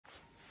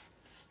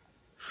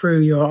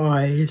Through your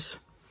eyes.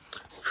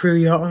 Through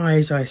your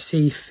eyes I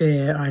see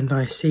fear and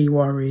I see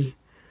worry.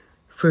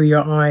 Through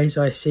your eyes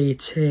I see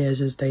tears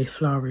as they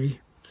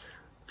flurry.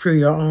 Through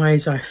your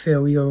eyes I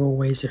feel you're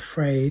always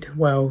afraid.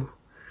 Well,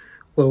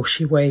 will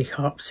she wake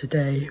up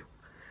today?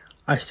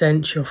 I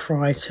sense you're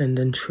frightened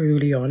and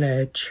truly on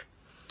edge.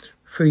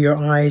 Through your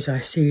eyes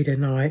I see the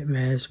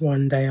nightmares,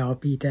 one day I'll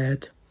be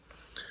dead.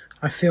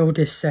 I feel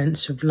this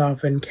sense of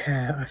love and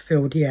care, I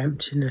feel the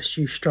emptiness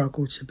you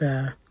struggle to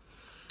bear.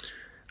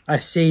 I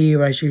see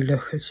you as you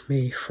look at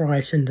me,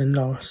 frightened and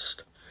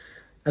lost.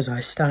 As I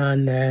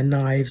stand there,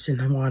 knives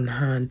in one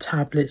hand,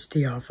 tablets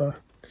the other.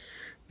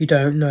 You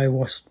don't know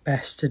what's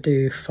best to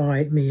do,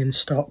 fight me and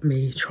stop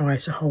me, try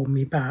to hold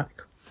me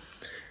back.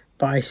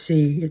 But I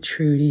see it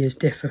truly is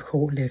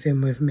difficult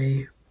living with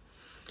me.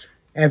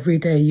 Every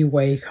day you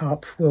wake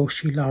up, will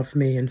she love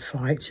me and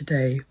fight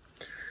today?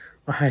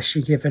 Or has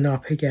she given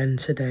up again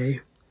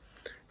today?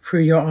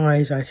 Through your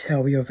eyes I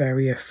tell you're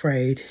very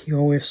afraid.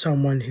 You're with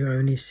someone who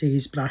only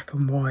sees black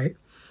and white,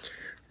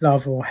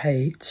 love or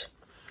hate.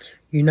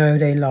 You know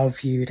they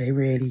love you, they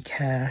really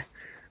care.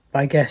 But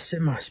I guess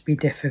it must be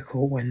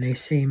difficult when they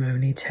seem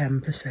only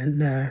 10%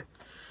 there.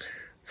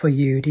 For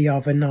you, the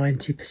other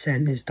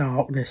 90% is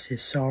darkness,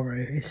 is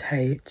sorrow, is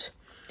hate.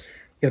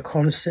 You're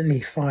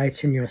constantly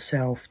fighting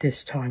yourself,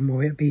 this time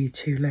will it be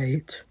too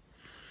late?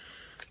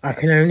 I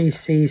can only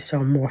see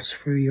somewhat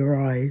through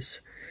your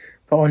eyes,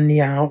 but on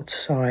the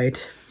outside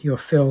you're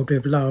filled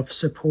with love,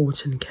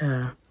 support and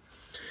care.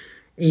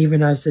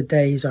 Even as the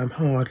days I'm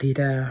hardly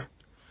there.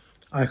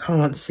 I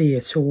can't see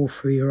it all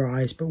through your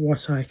eyes, but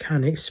what I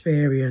can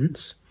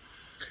experience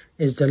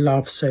is the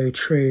love so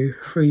true.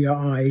 Through your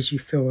eyes you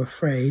feel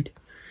afraid.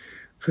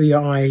 Through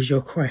your eyes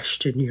you'll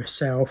question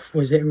yourself,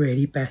 was it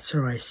really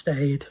better I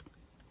stayed?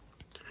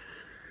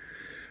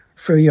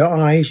 Through your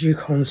eyes you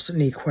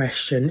constantly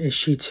question, is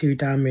she too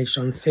damaged,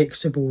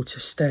 unfixable to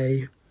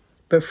stay?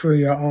 But through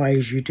your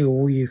eyes you do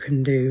all you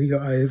can do,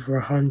 you're over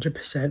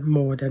 100%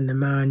 more than the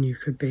man you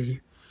could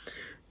be.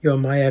 You're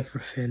my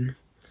everything.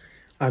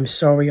 I'm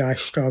sorry I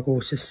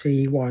struggle to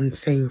see one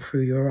thing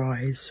through your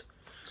eyes.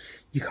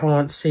 You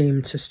can't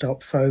seem to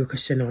stop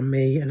focusing on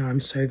me, and I'm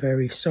so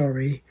very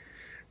sorry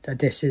that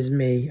this is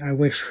me. I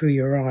wish through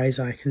your eyes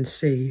I can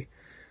see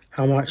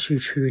how much you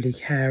truly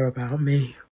care about me.